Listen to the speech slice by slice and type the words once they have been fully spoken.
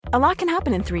A lot can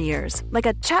happen in 3 years, like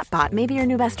a chatbot may be your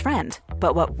new best friend.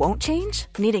 But what won't change?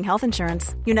 Needing health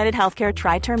insurance. United Healthcare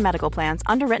Tri-Term Medical Plans,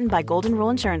 underwritten by Golden Rule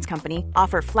Insurance Company,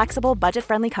 offer flexible,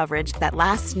 budget-friendly coverage that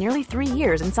lasts nearly 3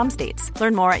 years in some states.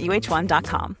 Learn more at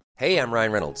uh1.com. Hey, I'm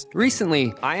Ryan Reynolds.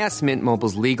 Recently, I asked Mint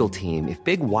Mobile's legal team if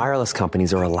big wireless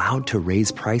companies are allowed to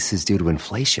raise prices due to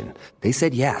inflation. They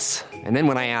said yes. And then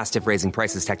when I asked if raising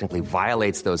prices technically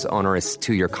violates those onerous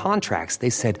 2-year contracts, they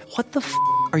said, "What the f***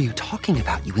 are you talking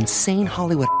about, you insane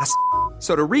Hollywood ass?"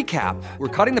 So to recap,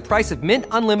 we're cutting the price of Mint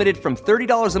Unlimited from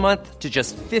 $30 a month to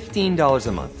just $15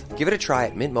 a month. Give it a try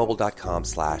at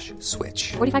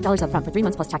mintmobile.com/switch. $45 up front for 3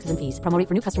 months plus taxes and fees. Promo rate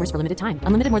for new customers for limited time.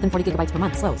 Unlimited more than 40 gigabytes per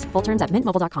month. Slows full terms at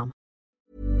mintmobile.com.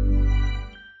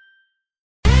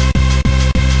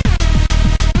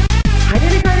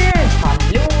 Hei, Kari.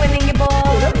 Hallo,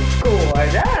 Ingeborg. Hvordan går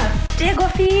det? Det går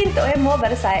fint, og jeg må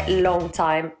bare si long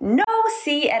time no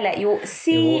see, eller jo,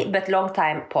 see, but long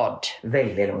time pod.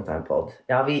 Veldig long time pod.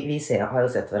 Ja, vi har jo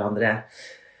sett hverandre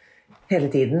hele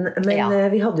tiden, men Ja.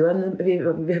 vi hadde jo vi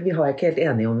var ikke helt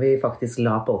enige om vi faktisk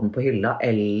la podden på hylla,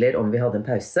 eller om vi hadde en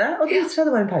pause, og det viser seg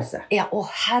det var en pause. Ja, å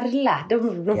herle,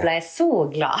 nå ble jeg så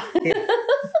glad.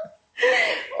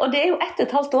 Og det er jo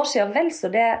 1,5 år siden, vel så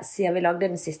det, siden vi lagde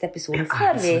den siste episoden,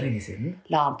 før så vi lenge siden?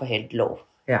 la den på hylla.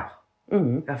 Ja,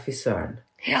 ja, fy søren.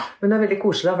 Ja. Men det er veldig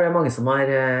koselig da, for det er mange som har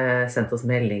sendt oss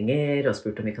meldinger og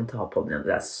spurt om vi kan ta på den igjen.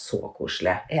 Det er så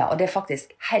koselig. Ja, og det er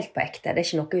faktisk helt på ekte. Det er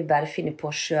ikke noe vi bare finner på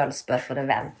selv, spør for en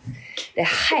venn. Det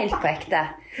er helt på ekte.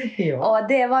 Ja. Og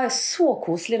det var jo så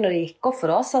koselig når det gikk opp for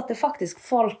oss, at det faktisk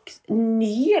folk,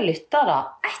 nye lyttere,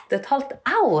 1,5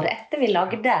 år etter vi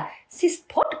lagde sist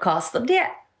podcast, og det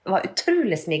var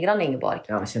utrolig smigrende, Ingeborg.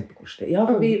 Ja, kjempekoselig. Ja,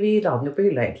 for vi la den jo på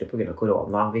hylla egentlig på grunn av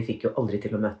korona. Vi fikk jo aldri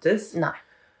til å møtes. Nei.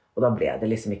 Og da ble det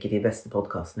liksom ikke de beste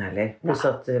podcastene heller. Pluss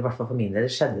at i hvert fall for min del,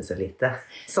 det skjedde så lite.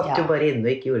 Satt jo bare inne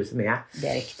og ikke gjorde så mye. Det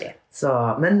er riktig. Så,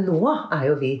 men nå er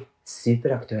jo vi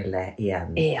superaktuelle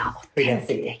igjen. Ja, tenk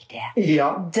deg det.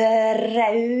 Ja.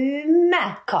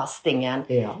 Drømmekastingen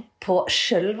Ja. på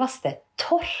selveste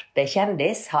Torpe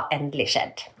kjendis har endelig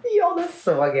skjedd. Ja, det er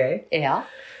så gøy. Ja.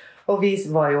 Og vi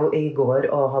var jo i går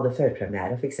og hadde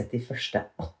førpremiere og fikk sett de første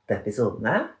 8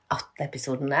 episodene. 8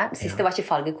 episodene. Den siste var ikke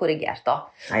fargekorrigert da.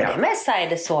 Nei, ja. Og det må jeg si,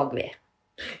 det så vi.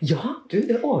 Ja, du,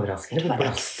 det er overraskende. Det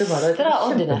blastet var det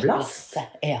Ekstraordinært kjempeblast. blaste.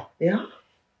 Ja. Ja.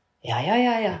 Ja.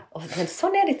 Men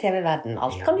sånn er det i TV-verden.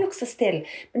 Alt kan jukses til.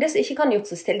 Men det som ikke kan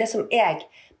jukses til, det som jeg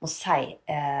må si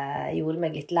gjorde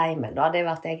meg litt lei meg da, det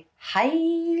var at jeg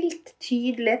helt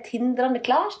tydelig, tindrende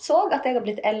klart så at jeg har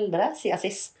blitt eldre siden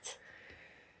sist.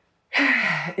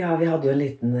 Ja, vi hadde jo en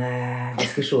liten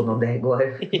diskusjon om det i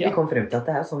går. Ja. Vi kom frem til at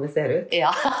det er sånn vi ser ut.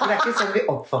 Ja. Det er ikke sånn vi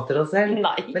oppfatter oss selv.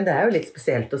 Nei. Men det er jo litt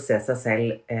spesielt å se seg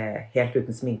selv helt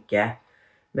uten sminke,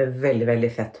 med veldig,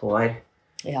 veldig fett hår,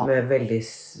 Ja. med veldig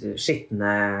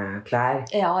skittende klær.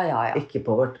 Ja. Ikke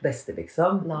på vårt beste,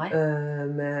 liksom. Nei.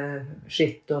 Med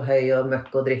skitt og høy og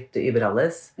møkk og dritt og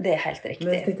überalles. Det er helt Men jeg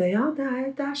riktig. tenkte, ja, det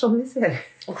er sånn vi ser ut.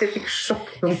 Jeg fikk sjokk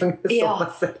noen ganger Ja. så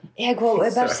meg selv. Jeg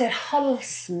bare ser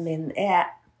halsen min er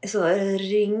så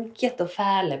rynket og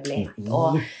fæle blitt.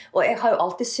 Og jeg har jo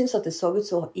alltid syntes at det så ut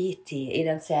som E.T. i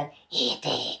den serien E.T.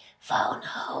 Phone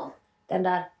Home. Den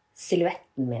der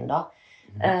silhuetten min da.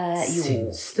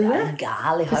 Syns du det? det? Er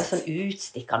gal. Jeg har jo sånn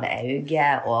utstikkende øye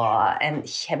og en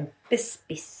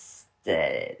kjempespist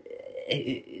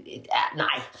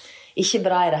nei, ikke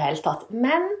bra i det hele tatt.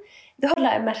 Men da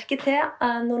la jeg merke til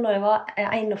nå når jeg var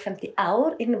 51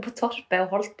 år inne på Torpet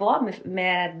og holdt på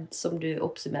med som du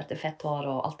oppsummerte, fett hår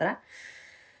og alt det der.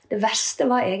 Det verste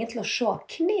var egentlig å se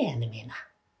knene mine.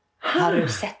 Har du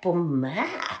sett på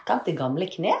mækan til gamle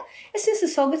kne? Jeg synes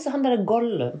det så ut som han der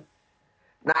Gollum.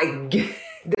 Nei, gud,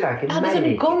 det var ikke Jeg hadde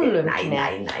sånn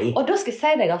Gollum-kne. Nei. Og da skal jeg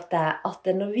si deg at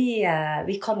når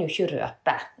vi kan jo ikke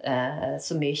røpe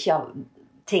så mye av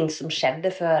ting som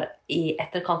skjedde før i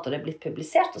etterkant, og det er blitt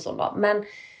publisert og sånn da.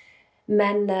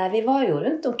 Men vi var jo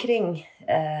rundt omkring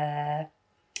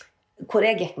hvor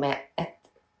jeg gikk med et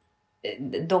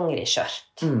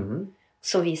dongeriskjørt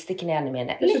som viste knene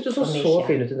mine. Jeg synes du så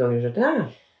fin ut i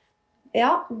dongeriskjørtet.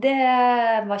 Ja, det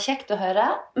var kjekt å høre,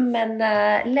 men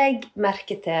legg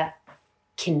merke til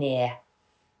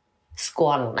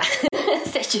kneskålene.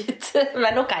 Ser ikke ut,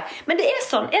 men ok. Men det er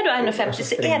sånn, er du 51,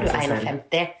 så er du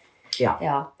 51. Ja,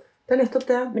 det er nettopp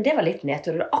det. Men det var litt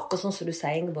nedtur. Det er akkurat sånn som du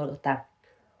sier, Ingeborg, at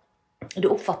du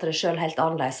oppfatter det selv helt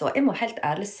annerledes. Og jeg må helt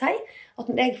ærlig si at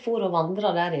når jeg for og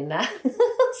vandret der inne,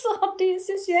 så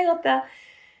synes jeg at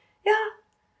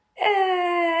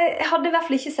jeg hadde i hvert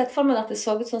fall ikke sett for meg at det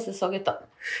så ut sånn som det så ut da.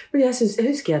 Men jeg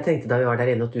husker jeg tenkte da vi var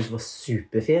der inne at du var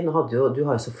superfin. Du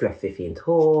har jo så fluffy, fint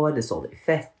hår, det så litt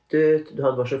fett ut, du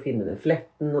var så fin med den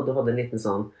fletten, og du hadde en liten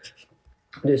sånn,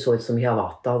 du så ut som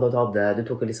Hiawatha, og du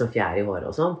tok en litt sånn fjær i håret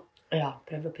og sånn. Ja,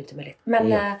 prøvde å putte meg litt. Men,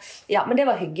 men det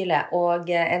var hyggelig,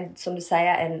 og som du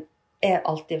sier, en er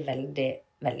alltid veldig,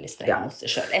 veldig streng mot seg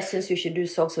selv. Jeg synes jo ikke du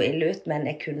så så ille ut, men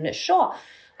jeg kunne se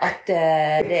at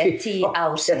det 10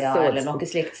 år siden, eller noe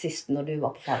slikt sist når du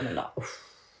var på Farmen da.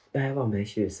 Jeg var med i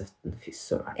 2017, fy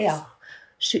søren. Ja.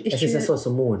 Jeg synes jeg så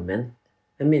som moren min.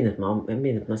 Jeg minnet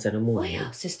meg selv om moren min. Ja,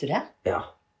 synes du det? Ja.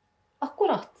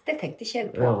 Akkurat, det tenkte ikke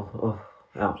jeg på.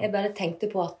 Ja. Jeg bare tenkte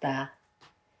på at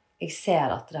jeg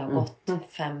ser at det har gått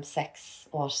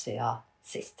 5-6 år siden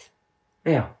sist.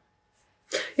 Ja.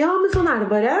 Ja, men sånn det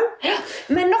bare. Ja,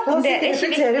 men nok om det. Jeg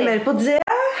reflekterer mer på det.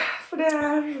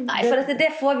 Nei, for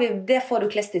det får du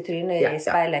klest i trynet i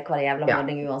speilet hver jævla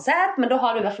morgen uansett, men da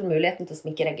har du i hvert fall muligheten til å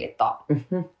sminke deg litt da.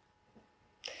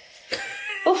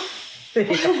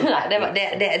 Nei,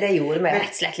 det gjorde meg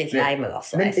rett og slett litt lei meg,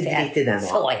 altså. Men drit i det nå.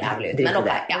 Så jævlig ut.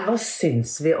 Men hva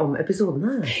syns vi om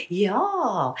episodene?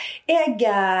 Ja,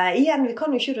 igjen, vi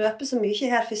kan jo ikke røpe så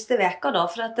mye her første veka da,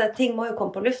 for at ting må jo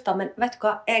komme på lufta, men vet du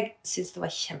hva, jeg synes det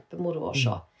var kjempemoro å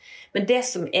se. Men det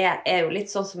som jo litt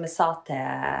sånn som jeg sa til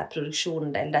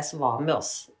produksjonen, eller de som var med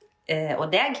oss, og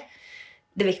deg,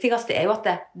 det viktigste jo at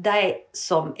de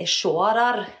som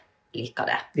seere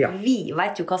liker det. Ja. Vi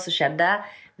vet jo hva som skjedde,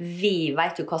 vi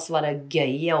vet jo hva som var det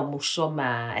gøye og morsomme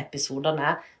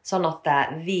episoderne, sånn at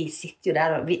vi sitter jo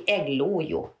der, og jeg lo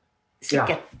jo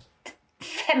sikkert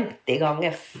 50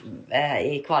 ganger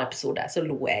i hver episode, så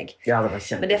lo jeg. Ja, det var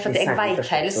kjempe. Men det for at jeg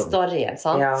vet hele storyen,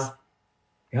 sant?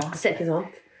 Ja, ikke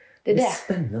sant? Det er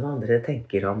spennende hva andre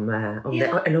tenker om det,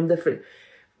 eller om det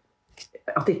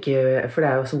at ikke, for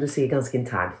det jo som du sier ganske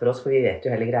internt for oss, for vi vet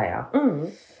jo hele greia.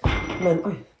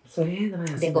 Men, sorry, det var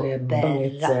jeg som ble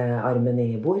banget armen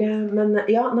i bordet, men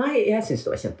jeg synes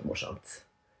det var kjempemorsomt.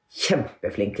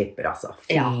 Kjempeflink klipper, altså.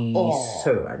 Fy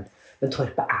søren. Men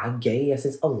Torpet gøy, jeg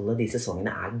synes alle de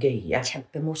sesongene gøye.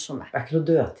 Kjempemorsomme. Det ikke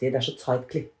noe dødtid, det så tight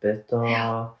klippet,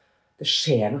 og det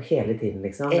skjer noe hele tiden,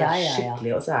 liksom. Det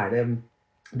skikkelig, og så det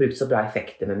brukt så bra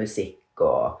effekter med musikk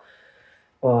og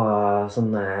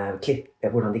sånne klipp,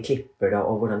 hvordan de klipper det,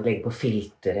 og hvordan de legger på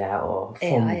filteret og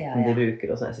fonten de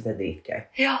bruker, og sånn. Jeg synes det dritgøy.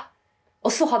 Ja,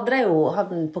 og så hadde de jo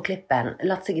han på klippen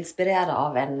latt seg inspirere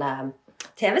av en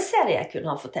TV-serie,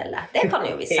 kunne han fortelle. Det kan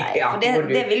jo vi si, for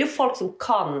det vil jo folk som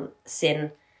kan sin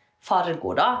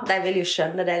Fargo da, de vil jo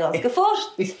skjønne det ganske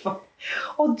fort.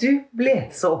 Og du ble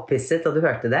så opphisset da du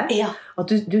hørte det,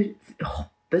 at du hoppet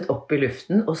opp i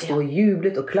luften og stod og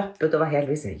jublet og klappet og var helt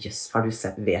viss. Jøss, har du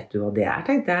sett, vet du hva det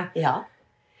tenkte jeg. Ja,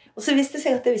 og så visste jeg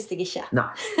seg at det visste jeg ikke.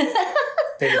 Nei.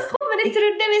 Men jeg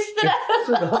trodde jeg visste det.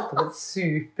 Så det var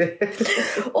super.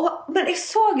 Men jeg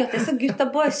så jo at disse gutta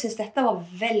boys synes dette var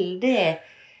veldig,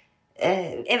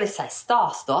 jeg vil si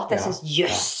stas da, at jeg synes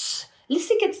jøss. Litt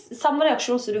sikkert samme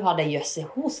reaksjon som du hadde, jøss,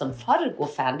 hun som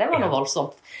Fargo-fan, det var noe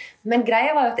voldsomt. Men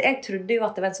greia var jo at jeg trodde jo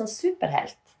at det var en sånn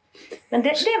superhelt. Men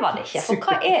det var det ikke, for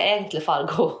hva egentlig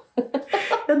Fargo?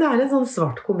 Det en sånn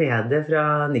svart komedie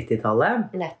fra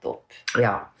 90-tallet. Nettopp.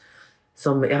 Ja,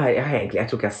 som jeg tror ikke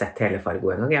jeg har sett hele Fargo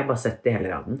en gang, jeg har bare sett det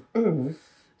hele raden.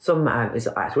 Som jeg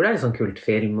tror det en sånn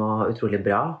kultfilm og utrolig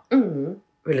bra.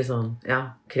 Veldig sånn,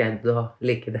 kred og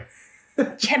like det.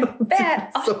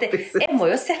 Kjempeartig. Jeg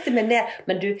må jo sette meg ned,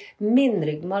 men du, min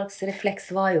ryggmargsrefleks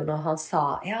var jo når han sa,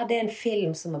 det en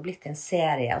film som har blitt en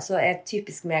serie, og så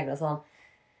typisk meg da sånn,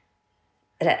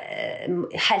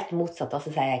 helt motsatt, og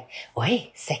så sier jeg oi,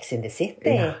 Sex in the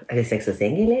City. Det Sex og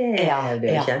Single?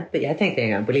 Det kjempe. Jeg tenkte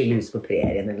en gang på Lille Hus på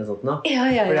Prærien eller noe sånt nå.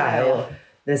 For det jo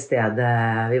det stedet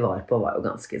vi var på var jo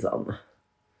ganske sånn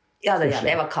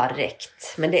det var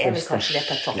karrikt, men det vel kanskje det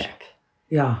på topp.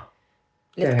 Ja,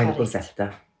 det jo hele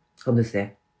konseptet, kan du si.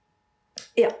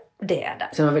 Ja, det det.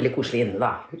 Så det var veldig koselig inne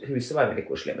da. Huset var jo veldig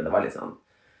koselig, men det var liksom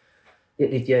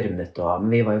litt gjørmet,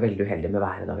 men vi var jo veldig uheldige med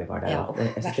været da vi var der.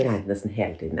 Jeg synes det regnet nesten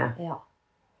hele tiden. Ja.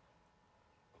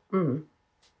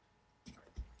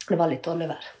 Det var litt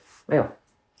dårlig vær. Ja.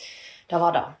 Det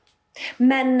var det.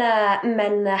 Men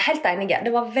helt enige.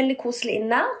 Det var veldig koselig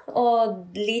inne,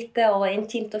 og lite og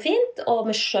intimt og fint, og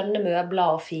med skjønne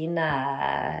møbler og fine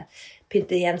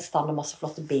pyntegjenstander, masse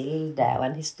flotte bilder og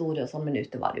en historie og sånn, men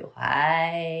ute var det jo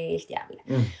helt jævlig.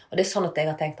 Og det sånn at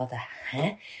jeg har tenkt at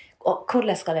og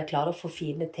hvordan skal jeg klare å få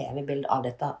fine TV-bilder av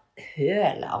dette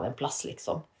hølet av en plass,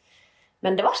 liksom?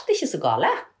 Men det var ikke så gale.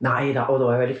 Nei da, og det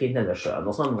var jo veldig fint nede ved sjøen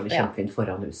og sånn. Det var det kjempefint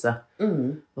foran huset.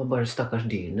 Det var bare stakkars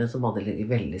dyrene som hadde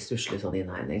veldig stusselig sånn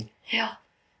innhegning. Ja,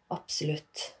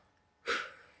 absolutt.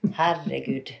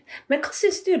 Herregud. Men hva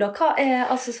synes du da? Hva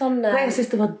altså sånn... Nei, jeg synes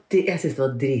det var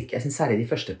dritgøy. Jeg synes særlig de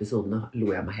første episodene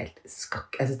lo jeg meg helt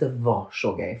skakk. Jeg synes det var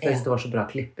så gøy, for jeg synes det var så bra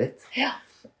klippet. Ja.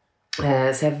 Så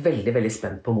jeg er veldig, veldig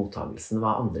spent på mottagelsen,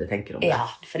 hva andre tenker om det. Ja,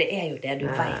 for det jo det, du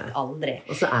vet aldri.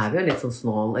 Og så vi jo litt sånn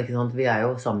snål, ikke sant? Vi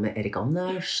jo sammen med Erik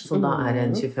Anders, som da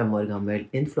en 25 år gammel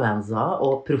influencer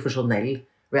og profesjonell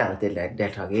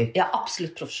reality-deltager. Ja,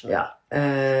 absolutt profesjonell. Ja,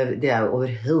 det jo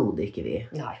overhodet ikke vi.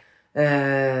 Nei.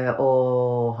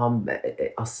 Og han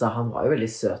var jo veldig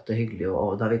søt og hyggelig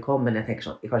og da vi kom, men jeg tenker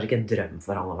sånn, kanskje ikke en drøm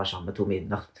for han å være sammen med to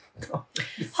midnatt.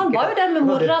 Han var jo den med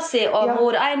mora si og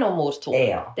mor 1 og mor 2.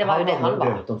 Ja, det var jo det han var. Han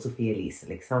hadde drømt om Sofie Elise,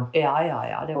 liksom. Ja,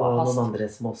 det var og hans. noen andre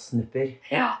små snupper.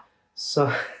 Ja. Så...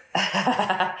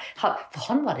 For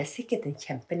han var det sikkert en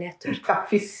kjempenedtur. Ja,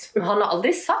 men han har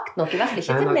aldri sagt noe, i hvert fall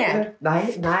ikke til meg.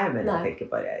 Nei, men jeg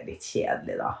tenker bare litt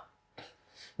kjedelig da.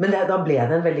 Men da ble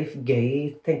det en veldig gøy,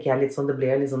 tenker jeg, litt sånn, det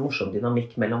ble litt sånn morsom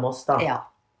dynamikk mellom oss da. Ja,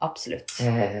 absolutt.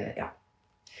 Ja.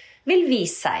 Vil vi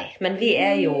si, men vi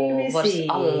jo vår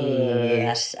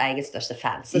allers egen største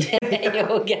fan, så det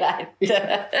jo greit.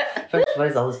 Først var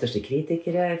vi aller største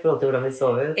kritikere i forhold til hvordan vi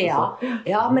så ut.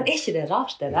 Ja, men ikke det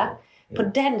rart det der? På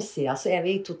den siden så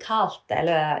vi totalt,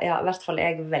 eller i hvert fall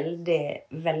jeg veldig,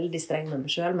 veldig streng med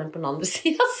meg selv, men på den andre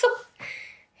siden så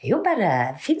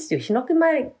finnes det jo ikke noe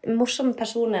mer morsom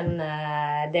person enn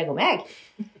deg og meg.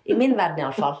 I min verden i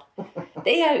alle fall.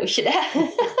 Det jo ikke det.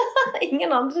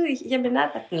 Ingen andre kommer i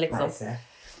nærheten, liksom. Nei,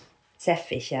 Seff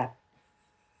ikke.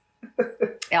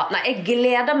 Ja, nei, jeg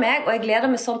gleder meg, og jeg gleder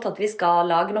meg sånn til at vi skal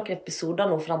lage noen episoder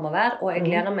nå fremover, og jeg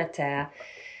gleder meg til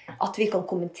at vi kan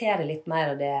kommentere litt mer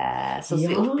av det sånn som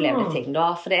vi opplevde ting da,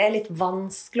 for det litt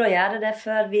vanskelig å gjøre det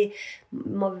før vi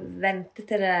må vente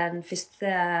til den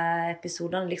første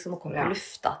episoden liksom å komme på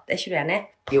lufta. Ikke du enig?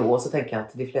 Jo, og så tenker jeg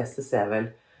at de fleste ser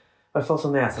vel, i hvert fall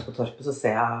som når jeg ser på Torpet, så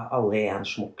ser jeg alle i en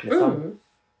smukk, liksom.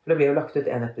 For det blir jo lagt ut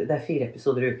det 4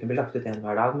 episoder i uken, det blir lagt ut en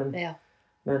hver dag, men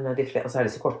og så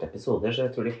det så korte episoder, så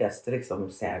jeg tror de fleste liksom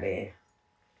ser de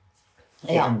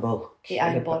i en bolk,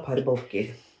 eller et par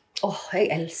bolker. Jeg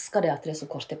elsker det at det så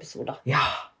korte episoder. Ja,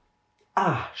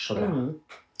 så bra.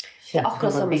 Det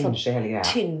akkurat som en sånn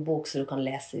tynn bok som du kan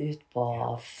lese ut på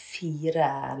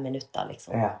 4 minutter,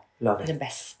 liksom. Ja, det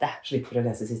beste. Slipper å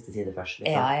lese siste side først,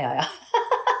 liksom. Ja.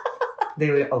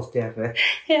 Det gjorde jeg alltid jeg før.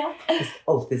 Ja.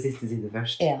 Alltid siste side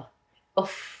først. Ja.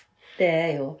 Det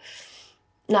jo...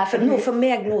 Nei, for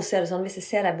meg nå ser det sånn, hvis jeg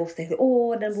ser en bok, så tenker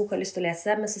jeg, den boka har jeg lyst til å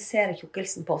lese, men så ser jeg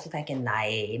tjukkelsen på, så tenker jeg,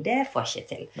 nei, det får jeg ikke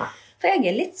til. Nei. For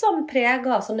jeg litt sånn preget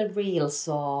av sånne reels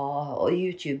og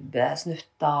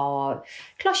YouTube-snutter, og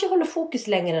klarer ikke å holde fokus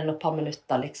lenger enn et par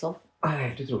minutter, liksom. Det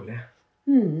helt utrolig.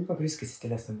 Jeg kan ikke huske sist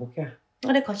jeg leste en bok, jeg. Ja,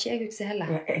 det kan ikke jeg huske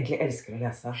heller. Jeg egentlig elsker å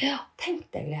lese. Ja, tenk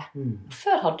deg det.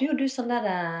 Før hadde jo du sånn der,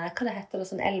 hva det heter,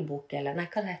 sånn elbok, eller nei,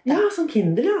 hva det heter? Ja, sånn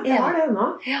Kindle, ja. Jeg har det ennå.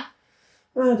 Ja.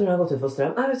 Jeg tror det har gått ut for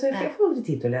strøm. Nei, jeg får aldri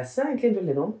tid til å lese. Egentlig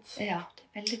veldig dumt. Ja, det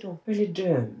veldig dumt. Veldig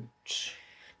dumt.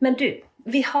 Men du,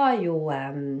 vi har jo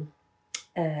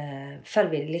før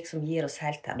vi liksom gir oss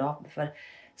helt her da,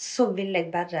 så vil jeg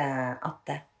bare at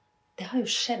det har jo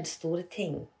skjedd store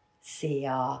ting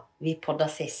siden vi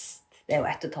podda sist. Det jo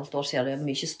 1,5 år siden,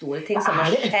 det mye store ting som har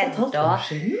skjedd da. Det 1,5 år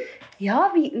siden? Ja,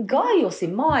 vi ga jo oss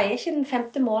i mai, ikke den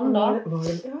 5. måneden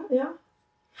da.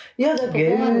 Ja, det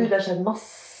gøy. Det har skjedd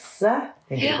masse.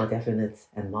 Tenker du på at jeg har funnet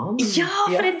en mann? Ja,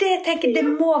 for det jeg tenker, det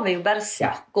må vi jo bare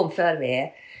snakke om før vi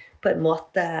på en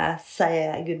måte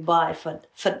sier goodbye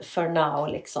for now,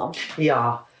 liksom.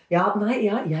 Ja, jeg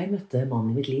møtte mannen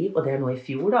i mitt liv, og det nå i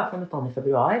fjor da, for jeg møtte han i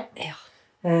februar.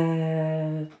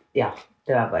 Ja,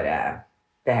 det var bare,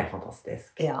 det helt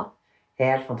fantastisk. Ja.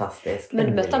 Helt fantastisk.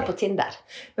 Men du møtte han på Tinder?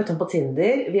 Møtte han på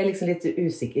Tinder. Vi liksom litt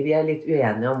usikre, vi litt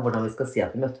uenige om hvordan vi skal si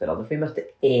at vi møtte hverandre. For vi møtte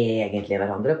egentlig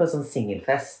hverandre på en sånn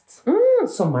singelfest.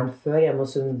 Sommeren før hjemme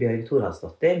hos Bjørg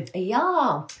Thorhalsdotter.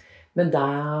 Ja. Men da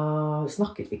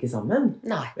snakket vi ikke sammen.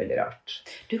 Nei. Veldig rart.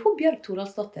 Du, hun Bjørg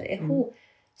Thorhalsdotter, hun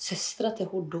søstre til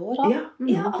hun Dora?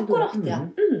 Ja, akkurat, ja.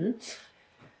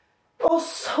 Og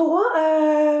så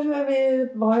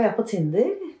var jeg på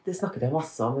Tinder. Det snakket jeg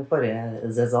masse om i forrige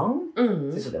sesong.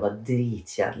 Synes det var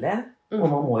dritkjedelig. Og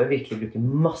man må jo virkelig bruke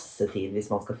masse tid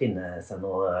hvis man skal finne seg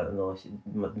noe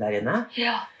der inne.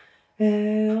 Ja.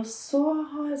 Og så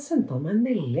sendte han meg en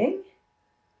melding.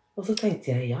 Og så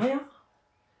tenkte jeg,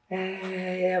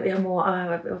 jeg må...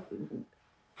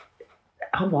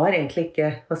 Han var egentlig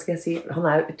ikke, hva skal jeg si,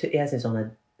 jeg synes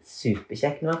han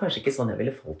superkjekk, men han var kanskje ikke sånn jeg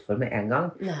ville fått for med en gang.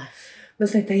 Nei. Men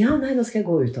så tenkte jeg, nå skal jeg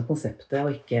gå ut av konseptet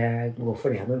og ikke gå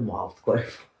for det jeg normalt går.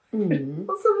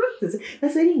 Og så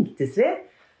ringtes vi.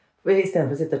 I stedet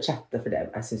for å sitte og chatte, for det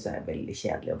jeg synes jeg veldig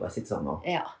kjedelig å bare sitte sånn og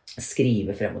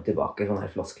skrive frem og tilbake sånne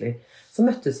her floskler. Så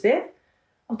møttes vi,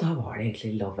 og da var det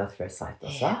egentlig love at first sight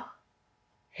også.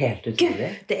 Helt utrolig. Gud,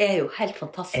 det jo helt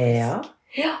fantastisk.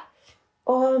 Ja.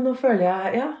 Og nå føler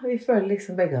jeg, vi føler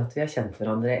liksom begge at vi har kjent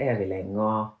hverandre evig lenge,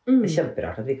 og det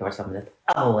kjemperart at vi ikke har vært sammen et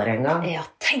år en gang. Ja,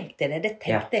 tenk det. Det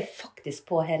tenkte jeg faktisk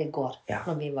på her i går,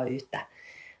 når vi var ute.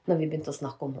 Når vi begynte å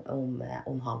snakke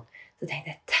om han. Så tenkte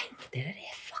jeg, tenk det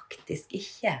faktisk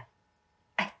ikke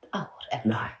et år.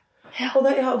 Nei. Ja. Og da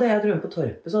jeg dro inn på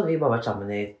Torpet, så hadde vi bare vært sammen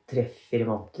i 3-4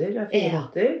 måneder. 4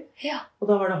 måneder. Ja. Og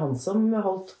da var det han som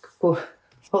holdt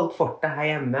fortet her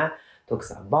hjemme, tok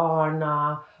seg av barna,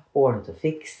 ordnet og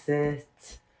fikset.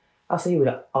 Altså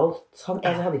gjorde alt. Han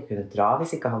hadde ikke kunnet dra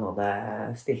hvis ikke han hadde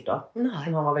stilt opp. Men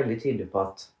han var veldig tydelig på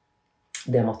at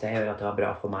det måtte jeg gjøre, at det var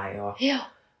bra for meg. Og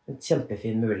en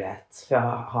kjempefin mulighet. For jeg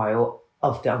har jo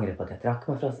alltid angret på at jeg trakk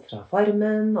meg fra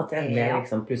Farmen, at jeg endelig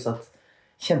liksom, pluss at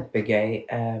kjempegøy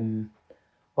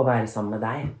å være sammen med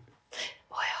deg.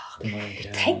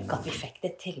 Tenk at vi fikk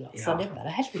det til, altså. Det var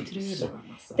helt utrolig.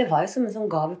 Det var jo som en sånn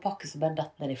gavepakke som bare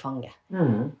datt ned i fanget.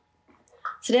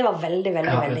 Så det var veldig,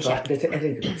 veldig, veldig kjekt. Jeg tenkte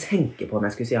ikke å tenke på om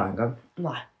jeg skulle si ja en gang.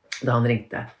 Nei. Da han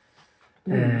ringte,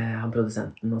 han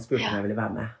produsenten, og spurte om jeg ville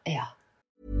være med. Ja.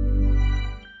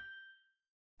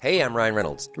 Hey, I'm Ryan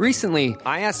Reynolds. Recently,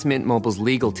 I asked Mint Mobile's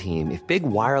legal team if big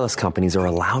wireless companies are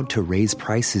allowed to raise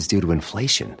prices due to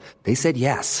inflation. They said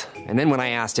yes. And then when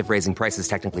I asked if raising prices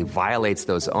technically violates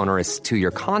those onerous 2-year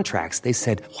contracts, they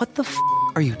said, "What the f***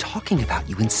 are you talking about,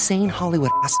 you insane Hollywood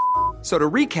ass?" So to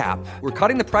recap, we're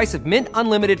cutting the price of Mint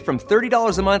Unlimited from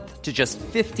 $30 a month to just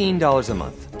 $15 a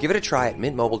month. Give it a try at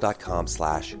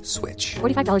mintmobile.com/switch.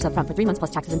 $45 up front for 3 months plus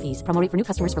taxes and fees. Promo rate for new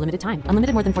customers for limited time.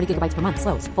 Unlimited more than 40 gigabytes per month.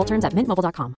 Slows full terms at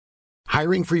mintmobile.com.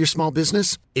 Hiring for your small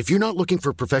business? If you're not looking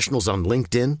for professionals on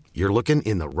LinkedIn, you're looking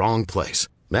in the wrong place.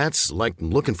 That's like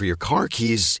looking for your car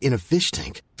keys in a fish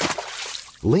tank.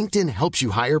 LinkedIn helps you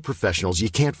hire professionals you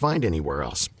can't find anywhere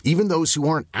else, even those who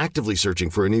aren't actively searching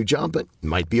for a new job but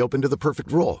might be open to the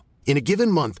perfect role. In a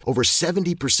given month, over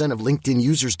 70% of LinkedIn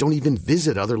users don't even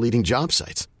visit other leading job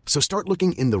sites. So start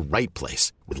looking in the right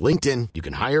place. With LinkedIn, you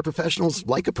can hire professionals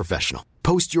like a professional.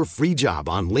 Post your free job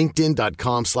on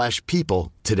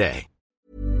linkedin.com/people today.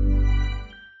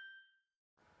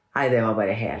 Nei, det var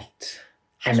bare helt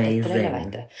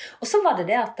amazing. Og så var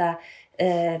det at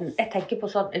jeg tenker på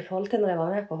sånn, i forhold til når jeg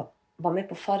var med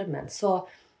på Farmen, så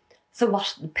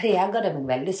preget det meg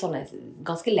veldig sånn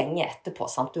ganske lenge etterpå,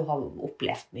 sant? Du har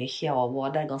opplevd mye og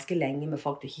vært der ganske lenge med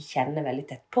folk du ikke kjenner veldig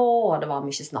tett på, og det var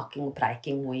mye snakking og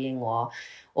preiking, hoiing og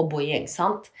boiing,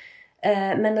 sant?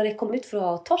 Men når jeg kom ut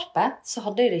fra Torpet, så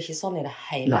hadde jeg det ikke sånn i det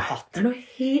hele tatt. Det var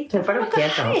noe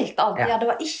helt annet. Ja, det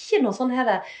var ikke noe sånn her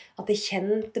at jeg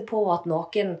kjente på at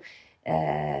noen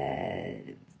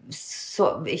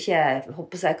så ikke,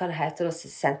 håper jeg hva det heter, og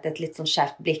sendte et litt sånn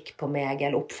skjevt blikk på meg,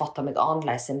 eller oppfattet meg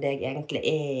annerledes enn det jeg egentlig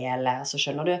eller så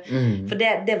skjønner du. For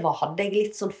det hadde jeg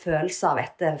litt sånn følelse av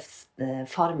etter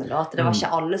Farmen, da, at det var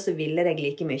ikke alle som ville deg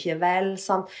like mye vel,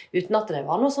 sant? Uten at det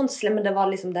var noe sånn slem, men det var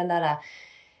liksom den der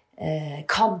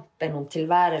kampen om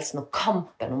tilværelsen og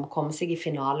kampen om å komme seg i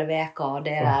finaleveka og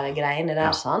det der greiene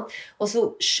der, sant? Og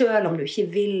så selv om du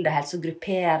ikke vil det helt, så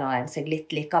grupperer en seg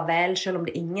litt likevel, selv om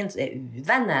det er ingen som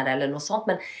uvenner eller noe sånt,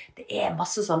 men det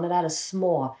masse sånne der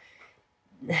små,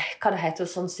 hva det heter,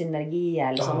 sånn synergi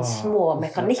eller sånne små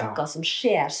mekanikker som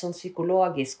skjer sånn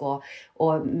psykologisk og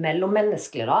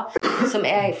mellommenneskelig da, som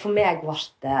for meg ble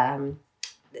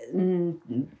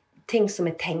ting som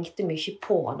jeg tenkte mye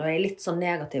på da i litt sånn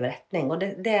negativ retning, og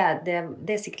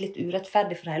det sikkert litt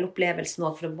urettferdig for hele opplevelsen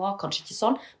også, for det var kanskje ikke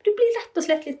sånn, men du blir rett og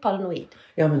slett litt paranoid.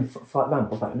 Ja, men være med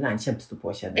på Farmen en kjempestor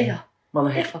påkjenning. Ja,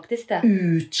 man helt faktisk det.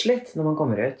 Utslitt når man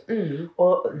kommer ut.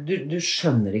 Og du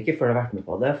skjønner ikke før du har vært med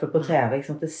på det, for på TV, ikke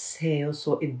sant, det ser jo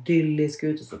så idyllisk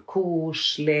ut, og så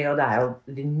koselig, og det jo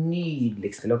de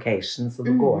nydeligste locations, og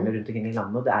du går ned rundt omkring i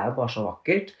landet, og det jo bare så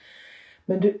vakkert.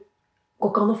 Men du går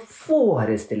ikke an å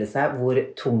forestille seg hvor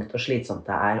tungt og slitsomt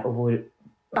det og hvor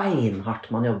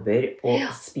beinhardt man jobber, og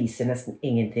spiser nesten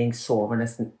ingenting, sover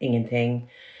nesten ingenting,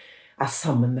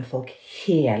 sammen med folk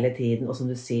hele tiden, og som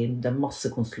du sier, det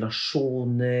masse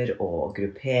konstellasjoner og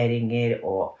grupperinger,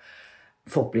 og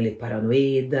folk blir litt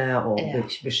paranoide, og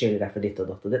beskylder deg for ditt og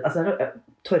datt og ditt. Altså,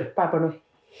 Torpet bare noe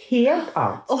helt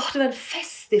annet. Det var en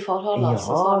fest i forhold,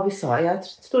 altså. Ja, jeg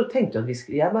tenkte at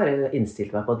jeg bare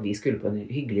innstilte meg på at vi skulle på en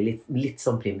hyggelig, litt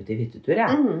sånn primitiv hyttetur,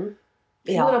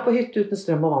 Ja. Du var på hytte uten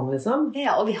strøm og vann, liksom.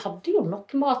 Ja, og vi hadde jo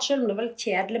nok mat, selv om det var litt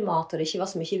kjedelig mat, og det ikke var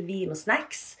så mye vin og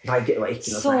snacks. Nei, det var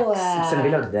ikke noe snacks. Så vi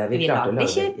lagde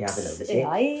chips.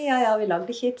 Ja, vi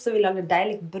lagde chips, og vi lagde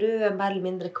deilig brød, mer eller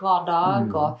mindre hver dag,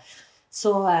 og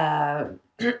så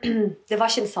det var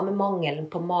ikke den samme mangelen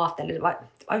på mat, eller det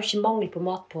var jo ikke mangel på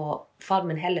mat på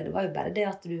farmen heller, det var jo bare det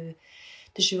at du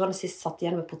til sjuende og sist satt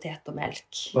igjen med potet og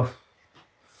melk.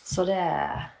 Så det...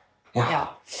 Ja.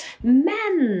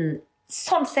 Men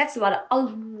sånn sett så var det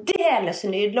aldeles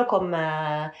nydelig å komme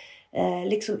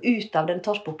liksom ut av den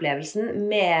torpopplevelsen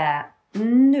med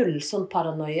null sånn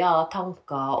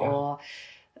paranoia-tanker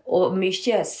og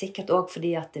mye sikkert også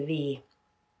fordi at vi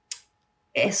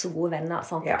så gode venner,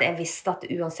 sant? At jeg visste at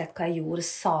uansett hva jeg gjorde,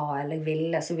 sa eller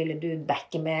ville, så ville du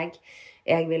backe meg,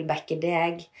 jeg vil backe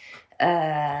deg.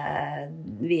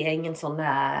 Vi ingen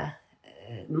sånne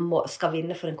skal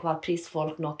vinne for enhver pris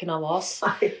folk, noen av oss.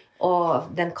 Og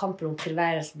den kampen om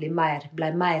tilværelse ble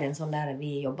mer en sånn der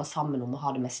vi jobber sammen om å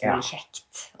ha det mest mulig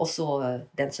kjekt. Og så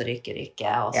den som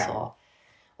ryker, og så...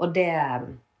 Og det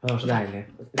var så deilig.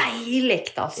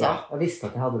 Deiligt, altså. Ja, jeg visste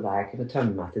at jeg hadde deg, jeg kunne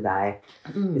tømme meg til deg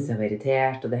hvis jeg var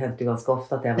irritert, og det hendte jo ganske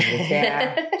ofte at jeg var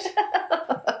irritert.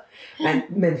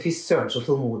 men fy søren så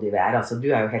tålmodig vi altså, du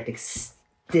jo helt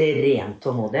ekstremt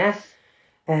tålmodig.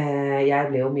 Jeg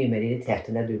ble jo mye mer irritert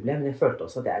enn det du ble, men jeg følte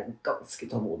også at jeg ganske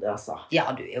tålmodig, altså.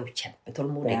 Ja, du jo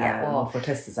kjempetålmodig. Man får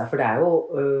teste seg, for det jo,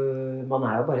 man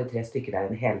jo bare 3 stykker der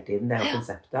inne hele tiden, det jo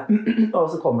konseptet. Og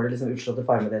så kommer det liksom utslåtte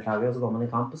farmedeltager, og så går man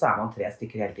i kamp, og så man 3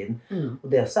 stykker hele tiden. Og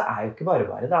det også jo ikke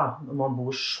bare da, når man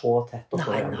bor så tett og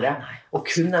på hverandre, og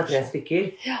kun 3 stykker.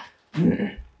 Ja.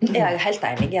 Jeg helt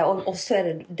enig, og også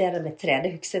det med 3,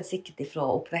 det husker jeg sikkert fra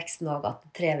oppveksten også, at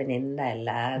 3 venninner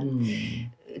eller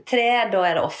 3, da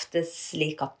det ofte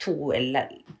slik at 2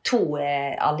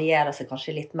 allierer seg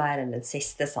kanskje litt mer enn den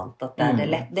siste, sant? At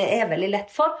det veldig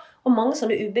lett for, og mange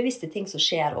sånne ubevisste ting som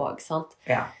skjer også, sant?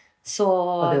 Ja. Så...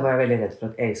 Og det var jeg veldig redd for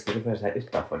at jeg skulle føle seg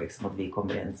utenfor, liksom, at vi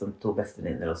kommer inn som 2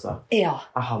 bestevenninner, og så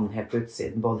han helt på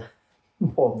utsiden, både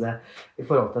i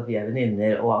forhold til at vi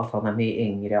venninner, og at han mye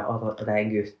yngre, og at det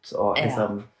en gutt, og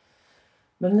liksom...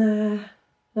 Men,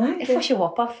 nei... Jeg får ikke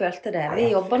håpe han følte det. Vi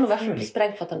jobber nå i hvert fall på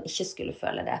spreng for at han ikke skulle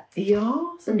føle det. Ja,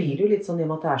 så blir det jo litt sånn i og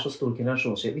med at det så stor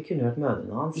generasjonsskift. Vi kunne jo vært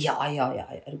mødrene hans. Ja,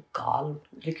 du gal.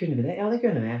 Eller kunne vi det? Ja, det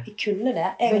kunne vi. Vi kunne det.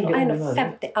 Jeg nå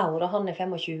 51 år, og han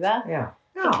 25. Ja.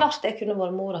 Det klart jeg kunne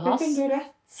vært mor hans. Det kunne du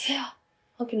rett. Ja,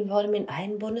 han kunne vært min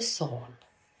enbårne sønn.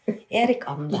 Erik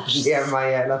Anders. Det meg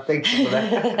jævla tenke på det.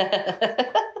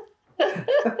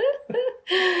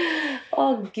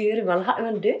 Guri,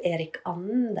 men du, Erik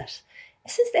Anders.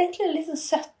 Jeg synes det egentlig litt sånn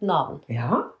søtt navn. Ja.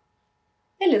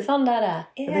 Det litt sånn der,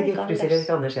 Erik Anders. Du sier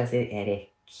Erik Anders, jeg sier Erik.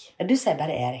 Du sier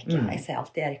bare Erik, jeg sier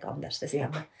alltid Erik Anders, det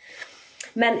stemmer.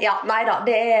 Men ja, neida,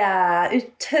 det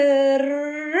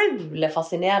utrolig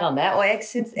fascinerende, og jeg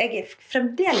synes, jeg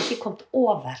fremdeles ikke kommet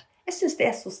over. Jeg synes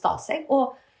det så stas,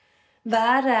 og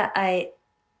være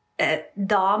en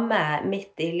dame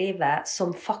midt i livet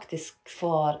som faktisk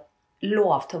får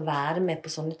lov til å være med på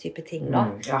sånne type ting da.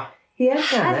 Ja, helt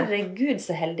enig. Herregud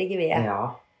så heldige vi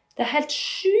Ja. Det helt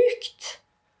sykt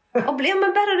å bli,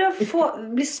 men bare det å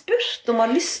bli spurt om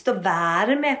man har lyst til å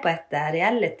være med på et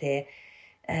reality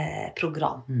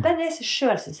program. Bare det seg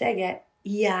selv synes jeg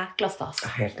jækla stas.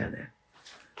 Helt enig.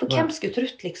 For hvem skulle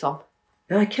trutt liksom?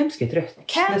 Ja, hvem skulle trutt?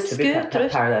 Hvem skulle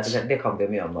trutt? Det kan vi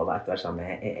mye om nå, da, etter hvert sammen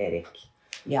med Erik.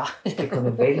 Ja. Det kan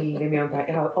jo veldig mye om Per.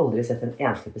 Jeg har jo aldri sett en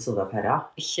eneste episode av Perra.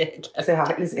 Så jeg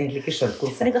har liksom egentlig ikke skjønt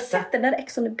konseptet. Men jeg har sett den der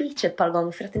Ex on the Beach et par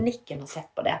ganger, for at Nikken har sett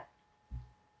på det.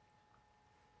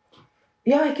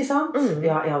 Ja, ikke sant?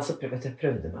 Ja, jeg har også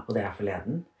prøvde meg på det her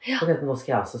forleden. Og nå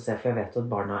skal jeg også se, for jeg vet at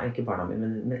barna, ikke barna mine,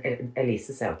 men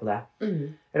Elise ser på det.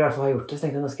 Eller i hvert fall har gjort det, så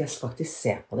tenkte jeg, nå skal jeg faktisk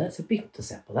se på det. Så jeg begynte å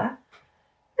se på det.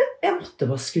 Jeg måtte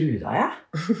bare skru det av, jeg.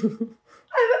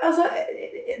 Altså,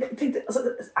 jeg tenkte,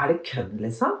 det kødd,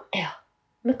 liksom? Ja.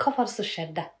 Men hva var det som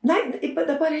skjedde? Nei, det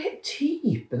bare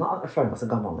typen av... Jeg føler meg så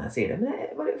gammel når jeg sier det,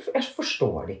 men jeg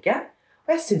forstår det ikke.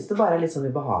 Og jeg synes det bare litt sånn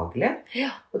ubehagelig.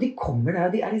 Ja. Og de kommer der,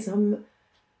 og de liksom...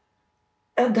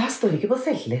 Ja, der står de ikke på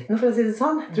selvtilliten, for å si det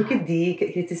sånn. Jeg tror ikke de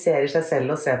kritiserer seg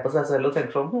selv og ser på seg selv og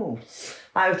tenker sånn,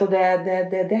 Nei,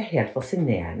 det helt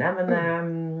fascinerende, men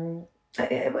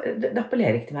det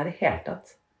appellerer ikke til meg i det hele tatt.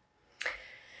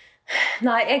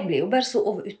 Nei, jeg blir jo bare så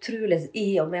utrolig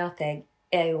i og med at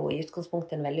jeg jo i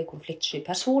utgangspunktet en veldig konfliktsky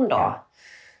person da.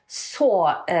 Så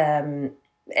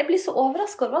jeg blir så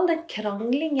overrasket over all den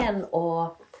kranglingen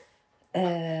og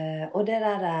og det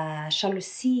der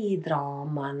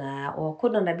sjalusidramaene, og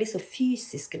hvordan de blir så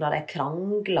fysiske når de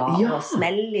krangler, og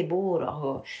smeller I bordet,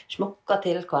 og smokker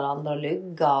til hverandre, og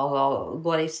lugger, og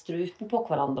går I struten på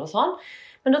hverandre og sånn.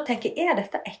 Men da tenker jeg,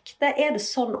 dette ekte? Det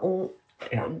sånn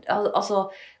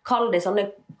altså, kall det sånne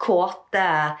kåte,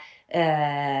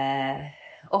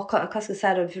 og hva skal jeg si,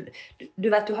 du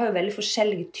vet, du har jo veldig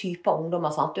forskjellige typer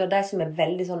ungdommer, sant? Du har de som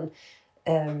veldig sånn,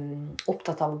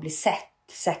 opptatt av å bli sett,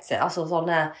 altså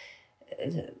sånne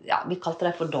vi kalte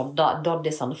det for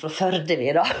doddisene fra Førde vi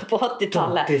da, på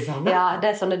 80-tallet. Ja,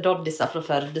 det sånne doddiser fra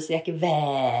Førde som gikk I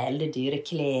veldig dyre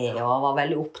klær og var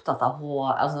veldig opptatt av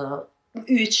hår, altså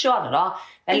utsjående da.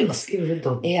 Elsker du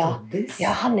doddis?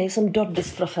 Ja, han jo som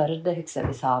doddis fra Førde, husker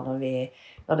vi sa når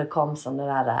det kom sånne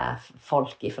der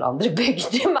folk fra andre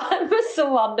bygder, men så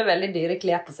hadde veldig dyre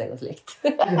klær på seg og slikt. Du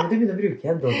begynner å bruke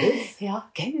en doddis? Ja,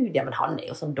 gud, ja, men han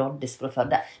jo sånn doddis fra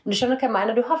Førde. Men du skjønner hva jeg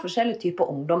mener, du har forskjellige typer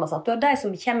ungdommer, sant? Du har de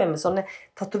som kommer med sånne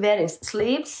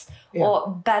tatoveringssleeves,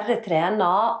 og bare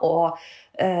trener, og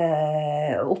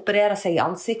opererer seg I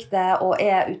ansiktet, og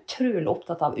utrolig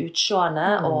opptatt av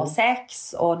utsjående, og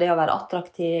sex, og det å være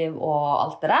attraktiv, og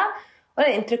alt det der. Og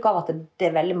det inntrykk av at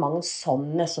det veldig mange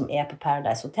sånne som på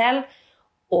Paradise Hotel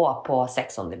og på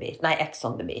X on the Beach.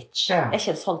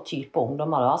 Ikke en sånn type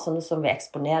ungdommer da, sånne som vil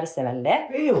eksponere seg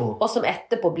veldig. Jo. Og som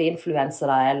etterpå blir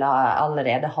influensere eller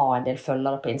allerede har en del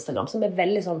følgere på Instagram, som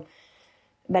veldig sånn,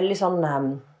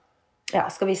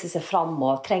 skal vise seg frem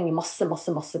og trenger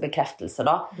masse bekreftelse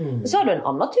da. Så har du en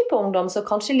annen type ungdom, så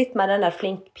kanskje litt mer den der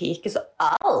flink pike som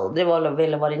aldri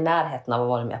ville vært I nærheten av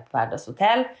å være med på Paradise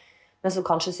Hotel, men som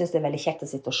kanskje synes det veldig kjekt å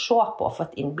sitte og se på og få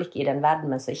et innblikk I den verden,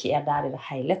 men som ikke der I det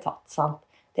hele tatt, sant?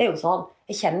 Det jo sånn,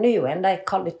 jeg kjenner jo en de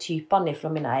kalde typene fra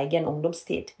min egen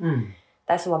ungdomstid.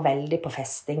 De som var veldig på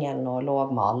festingen og lå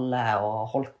med alle og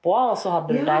holdt på, og så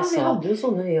hadde du de som... Ja, vi hadde jo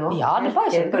sånne, Ja, det var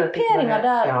jo sånne grupperinger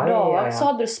der da. Så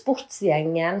hadde du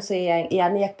sportsgjengen, så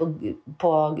gjerne gikk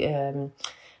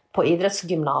på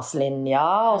idrettsgymnaslinja,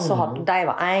 og så hadde de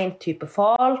var en type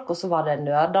folk, og så var det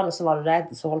nerdene, og så var det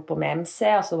de som holdt på med MC,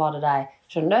 og så var det de,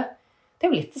 skjønner du? Det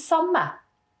jo litt det samme.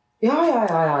 Ja.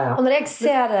 Og når jeg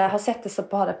har sett disse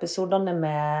par episoderne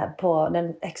på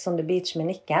den X on the Beach med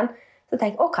Nikken, så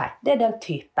tenker jeg, ok, det den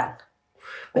typen.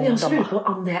 Men jeg lurer på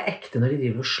om det ekte når de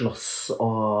driver og slåss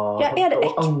og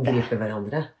angriper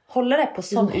hverandre. Holder de på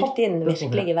sånn ute I den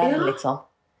virkelige verden, liksom?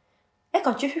 Jeg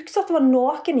kan ikke huske at det var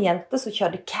noen jenter som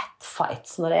kjørte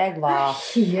catfights når jeg var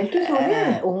helt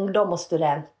ungdom og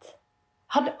student.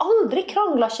 Hadde aldri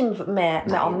kranglet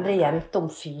med andre jenter om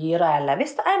fyre, eller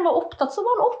hvis det en var opptatt, så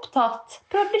var han opptatt.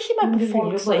 Prøvde ikke mer på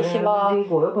folk som ikke var de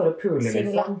går jo bare og puler,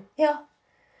 liksom. Ja.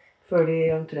 Før de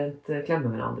omtrent klemmer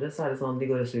hverandre, så det sånn, de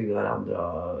går og suger hverandre,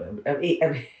 og jeg blir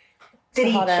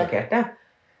dritsjokkerte.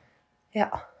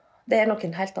 Ja. Det nok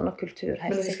en helt annen kultur,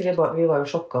 helt sikkert. Vi var jo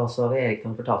sjokket også, og Erik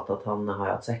han fortalte at han har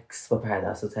hatt sex på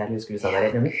Paradise Hotel. Vi skulle si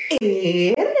det, men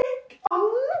Erik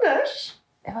Anders!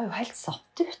 Jeg var jo helt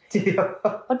satt ut. Ja.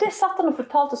 Og det satt han og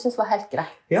fortalte og syntes var helt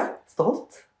greit. Ja,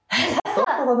 stolt. Stolt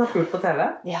at han har pult på TV.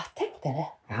 Ja, tenk det.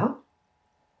 Ja.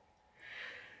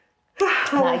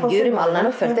 Nei, Guri Malene,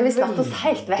 nå følte vi snatt oss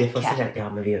helt vekk her. Ja,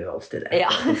 men vi gjør jo alltid det.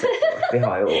 Ja. Vi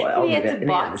har jo den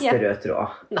eneste røde tråd.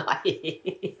 Nei.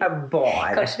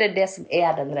 Bare. Kanskje det det som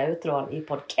den røde tråden I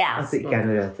podcasten. Altså ikke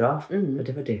noe røde tråd? Men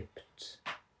det var dypt.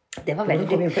 Det var veldig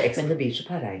dypt. Kom inn på X on the Beach og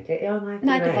Perre, egentlig. Ja,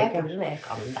 nei, det var på grunn av Erik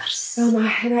Anders. Ja,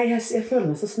 nei, jeg føler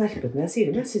meg så snerpet når jeg sier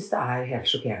det, men jeg synes det helt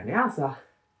sjokkerende, ja, altså.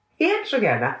 Helt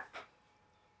sjokkerende.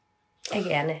 Jeg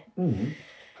enig.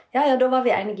 Ja, da var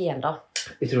vi enige igjen da.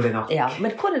 Utrolig nok. Ja,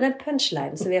 men hva den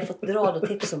punchline som vi har fått råd og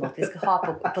tips om at vi skal ha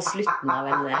på slutten av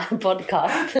en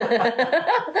podcast?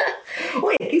 Og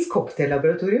Ekis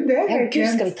cocktail-laboratorium, det Ja, Gud,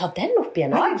 skal vi ta den opp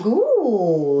igjen?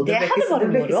 God! Det hadde vært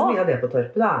Det ble ikke så mye av det på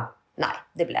torpet, da. Nei,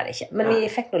 det ble det ikke. Men vi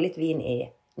fikk nå litt vin I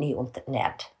ny og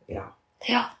ned. Ja.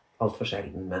 Ja. Alt for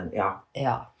sjelden, men ja.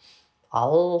 Ja.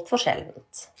 Alt for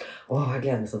sjeldent. Jeg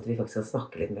gleder meg sånn at vi faktisk skal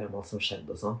snakke litt mer om alt som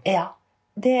skjedde og sånn. Ja.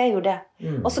 Det jo det.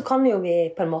 Og så kan jo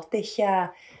vi på en måte ikke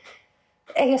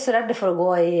Jeg så redd for å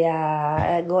gå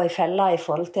I fella I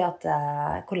forhold til at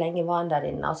hvor lenge var han der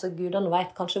inne. Altså gudene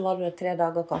vet, kanskje var du der 3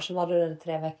 dager, kanskje var du der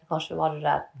 3 veker, kanskje var du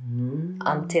der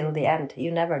until the end.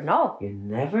 You never know. You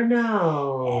never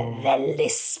know.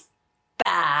 Veldig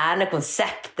spennende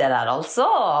konsept det der, altså.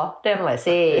 Det må jeg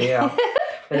si. Ja.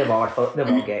 Men det var I hvert fall, det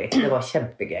var gøy. Det var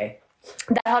kjempegøy.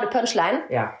 Der har du punchline.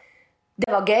 Ja.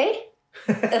 Det var gøy.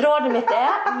 Rådet mitt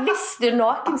hvis du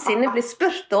noensinne blir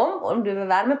spurt om du vil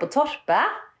være med på torpet,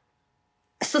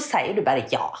 så sier du bare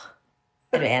ja.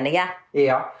 Du enige?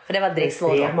 Ja. For det var Jeg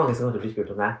dritsmål. ser mange som hadde blitt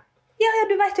spurt om det. Ja,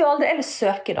 du vet jo aldri, eller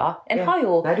søke da. En har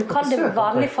jo, Nei, kan det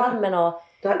vanlig Farmen og...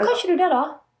 Kan ikke du det da?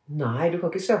 Nei, du kan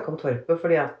ikke søke om torpet,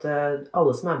 fordi at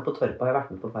alle som med på torpet har vært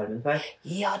med på Farmen før.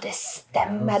 Ja, det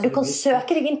stemmer. Du kan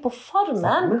søke deg inn på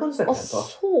Farmen, og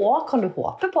så kan du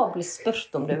håpe på å bli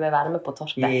spurt om du vil være med på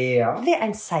torpet. Ja. Ved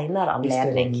en senere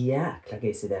anledning. Det er en jækla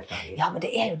gøy deltaker. Ja, men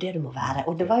det er jo det du må være.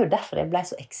 Og det var jo derfor jeg ble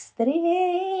så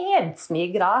ekstremt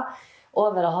smigret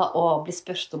over å bli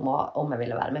spurt om jeg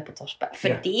ville være med på torpet.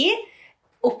 Fordi...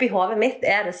 Oppi hodet mitt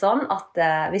er det sånn at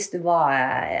hvis du var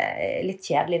litt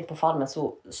kjedelig på Farmen,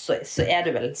 så er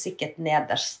du vel sikkert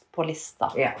nederst på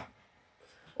lista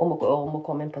om å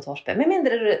komme inn på torpet. Med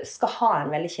mindre du skal ha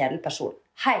en veldig kjedelig person.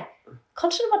 Hei,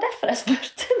 kanskje det var derfor jeg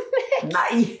spurte meg?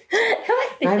 Nei! Jeg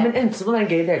vet ikke. Nei, men enten så må det være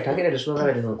en gøy deltaker, eller så må det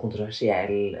være veldig sånn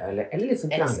kontroversiell, eller litt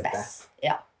sånn kranglete.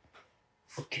 Ja.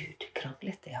 Å Gud,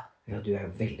 kranglete, ja. Ja, du er jo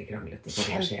veldig kranglete,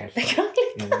 kontroversiell.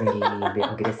 Veldig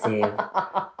aggressiv.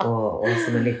 Og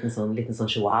som en liten sånn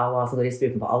chihuahua som går i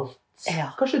strupen på alt. Ja.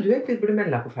 Kanskje du burde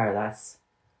melde deg på Paradise?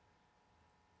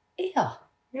 Ja.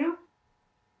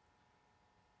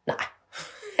 Nei,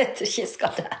 jeg tror ikke jeg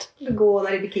skal der. Du går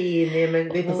der i bikini med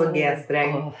en liten sånn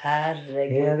G-streng.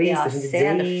 Herregud, jeg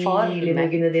ser det for meg.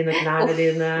 Muggene dine, knærne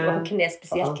dine.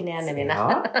 Spesielt knærne mine.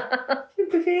 Ja,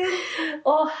 kjempefint.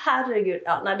 Herregud.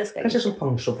 Ja, nei, det skal jeg ikke. Kanskje sånn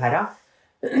pancho-perra?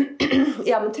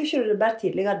 Ja, men tror ikke du det er bare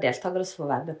tidligere deltakere som får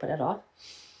være med på det da?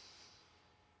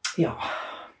 Ja.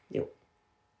 Jo,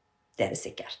 det er det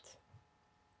sikkert.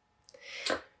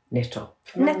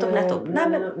 Nettopp. Nei,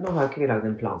 men... Nå har ikke vi laget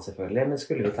en plan selvfølgelig, men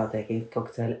skulle vi ta Taking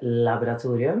Cocktail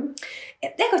Laboratorium?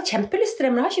 Jeg har kjempelyst til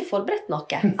det, men jeg har ikke forberedt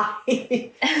noe. Nei,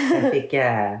 Seff ikke.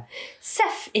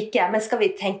 Seff ikke, men skal vi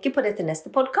tenke på det til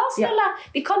neste podcast? Ja. Eller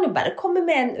vi kan jo bare komme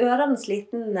med en ørende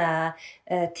liten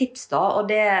tips da, og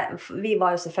vi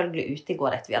var jo selvfølgelig ute i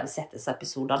går etter vi hadde sett disse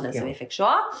episodene som vi fikk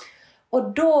se.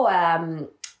 Og da...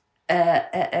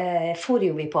 for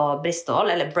jo vi på Bristol,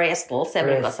 eller Bristol, som jeg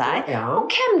bruker å si. Ja.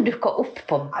 Og hvem dukket opp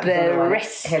på Bristol? Det var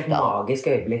et helt magisk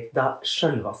øyeblikk da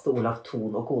selveste Olav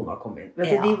Thon og kona kom inn.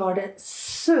 Vet du, de var det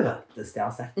søteste jeg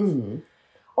har sett.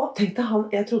 Og tenkte han,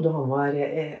 jeg trodde han var,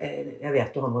 jeg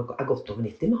vet jo han er godt over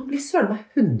 90, men han blir søren meg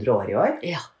 100 år i år.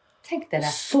 Ja, tenkte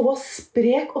det. Så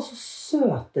sprek og så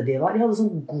søte de var. De hadde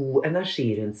sånn god energi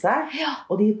rundt seg. Ja.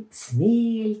 Og de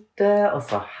smilte og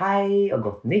sa hei og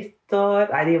godt nyttår.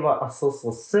 Nei, de var altså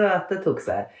så søte. Tok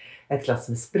seg et glass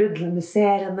med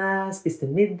sprudlemuserende, spiste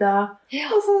middag. Ja.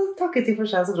 Og så takket de for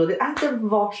seg, så dro de. Det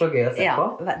var så gøy å se på.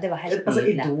 Ja, det var helt nydelig. Altså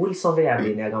Idol, så vil jeg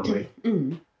bli når jeg er gammel.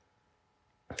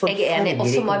 Jeg er enig, og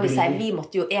så må vi si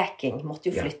Eking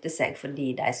måtte jo flytte seg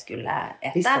fordi de skulle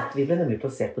ete. Vi ble nemlig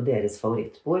plassert på deres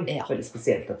favorittbord. Veldig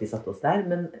spesielt at vi satte oss der,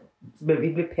 men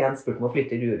vi ble pent spurt om å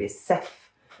flytte Ruevis Seff.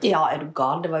 Ja, er du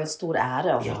gal? Det var jo en stor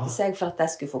ære å flytte seg for at de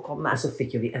skulle få komme. Og så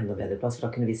fikk jo vi enda bedre plass, for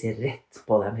da kunne vi se rett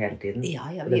på dem hele tiden.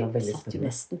 Ja, vi satt jo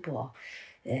nesten på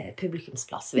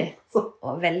publikumsplass, vi.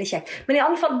 Og veldig kjekt. Men i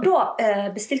alle fall, da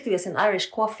bestilte vi oss en Irish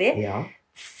coffee. Ja.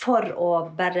 For å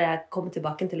bare komme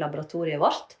tilbake til laboratoriet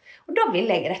vårt. Og da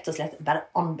vil jeg rett og slett bare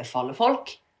anbefale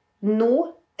folk nå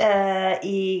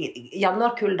i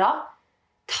januarkulda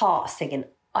ta seg en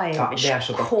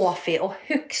Irish coffee og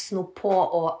huks nå på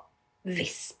å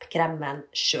visp kremen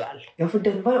selv. Ja, for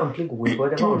den var ordentlig god i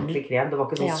går. Det var ordentlig krem. Det var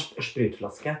ikke sånn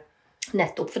sprutflaske.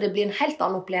 Nettopp, for det blir en helt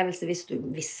annen opplevelse hvis du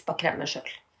visper kremen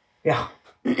selv. Ja.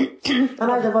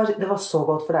 Nei, det var så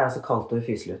godt, for det er så kaldt og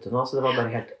ufyselig ute nå, så det var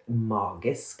bare helt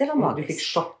magisk. Det var magisk. Du fikk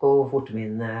sjokk og fort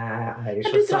min her i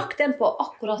skjøttet. Du drakk den på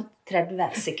akkurat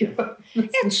 30 sekunder.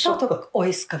 Jeg satt og,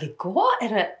 oi, skal vi gå? Det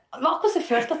var akkurat så jeg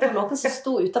følte at det var noen som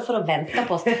stod utenfor og ventet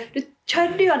på oss. Du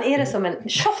kjørte jo han i det som en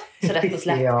shot, rett og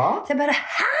slett. Ja. Så jeg bare,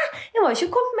 hæ? Jeg var jo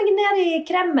ikke kommet meg ned i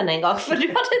kremmen en gang, for du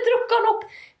hadde drukket han opp.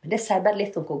 Men det sier bare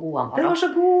litt om hvor god han var. Den var så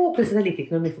god. Plutselig jeg liker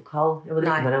ikke når den blir for kald. Jeg må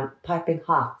drikke med den piping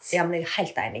hot. Ja, men jeg er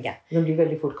helt enig. Den blir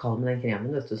veldig fort kald med den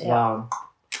kremen, vet du. Så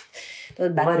da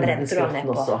bare brenter du den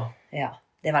ned på. Ja,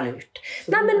 det var lurt.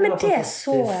 Nei, men med det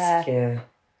så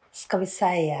skal vi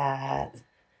si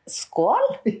skål.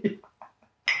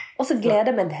 Og så gleder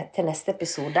jeg meg til neste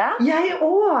episode. Jeg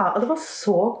også! Og det var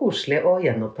så koselig å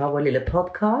gjenoppta vår lille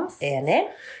podcast. Enig.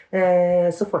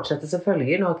 Så fortsetter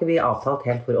selvfølgelig. Nå har ikke vi avtalt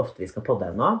helt hvor ofte vi skal podde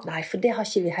ennå. Nei, for det har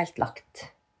ikke vi helt lagt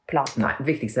plan. Nei, det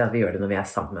viktigste er at vi gjør det når vi er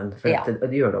sammen. For at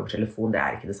å gjøre det over telefon, det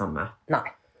er ikke det samme. Nei,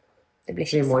 det blir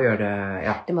ikke det samme. Vi må gjøre det,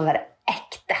 ja. Det må være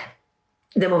ekte.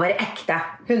 Det må være ekte.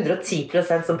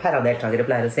 110% som paradeltakere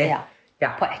pleier å si.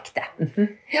 Ja, på ekte.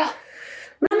 Ja.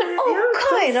 Men ok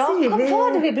da, hva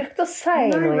var det vi brukte å si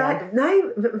nå igjen? Nei,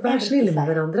 vær snille med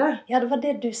hverandre. Ja, det var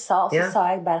det du sa, og så sa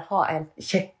jeg bare ha en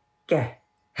kjekke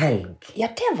helg.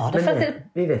 Ja, det var det, for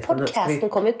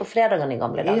podcasten kom ut på fredagene i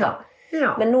gamle dager. Ja,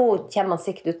 Ja. Men nå kommer han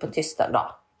sikkert ut på tirsdag da.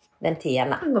 Den 10.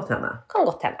 Kan godt hende. Kan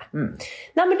godt hende.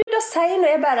 Nei, men du, da sier nå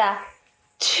jeg bare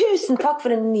tusen takk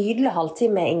for en nydelig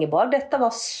halvtime, Ingeborg. Dette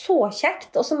var så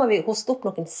kjekt. Og så må vi hoste opp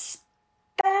noen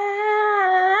spennende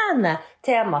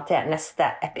tema til neste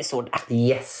episode.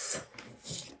 Yes.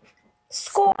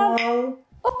 Skål!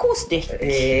 Og kos dykk.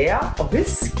 Ja, og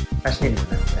husk, vær snill med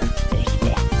hverandre.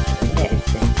 Riktig. Det er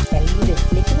riktig. Veldig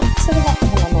like godt, så det heter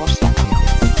heller norsk.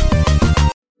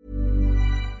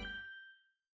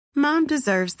 Mom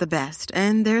deserves the best,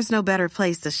 and there's no better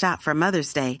place to shop for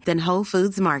Mother's Day than Whole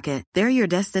Foods Market. They're your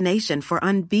destination for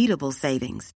unbeatable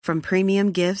savings, from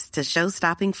premium gifts to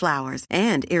show-stopping flowers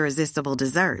and irresistible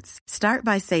desserts. Start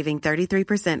by saving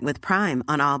 33% with Prime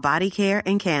on all body care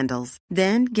and candles.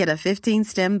 Then get a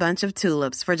 15-stem bunch of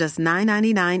tulips for just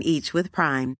 $9.99 each with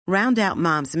Prime. Round out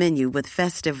Mom's menu with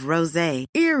festive rosé,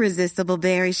 irresistible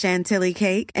berry chantilly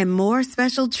cake, and more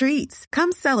special treats.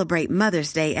 Come celebrate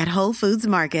Mother's Day at Whole Foods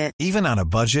Market. Even on a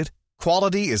budget,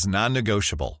 quality is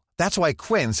non-negotiable. That's why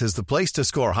Quince is the place to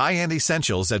score high-end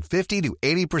essentials at 50 to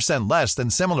 80% less than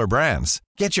similar brands.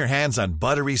 Get your hands on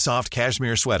buttery soft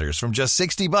cashmere sweaters from just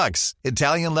 $60,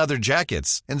 Italian leather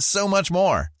jackets, and so much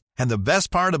more. And the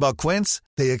best part about Quince,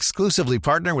 they exclusively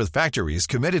partner with factories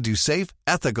committed to safe,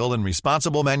 ethical, and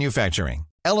responsible manufacturing.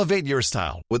 Elevate your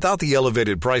style without the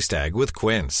elevated price tag with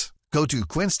Quince. Go to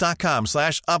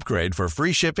quince.com/upgrade for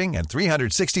free shipping and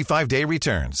 365-day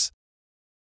returns.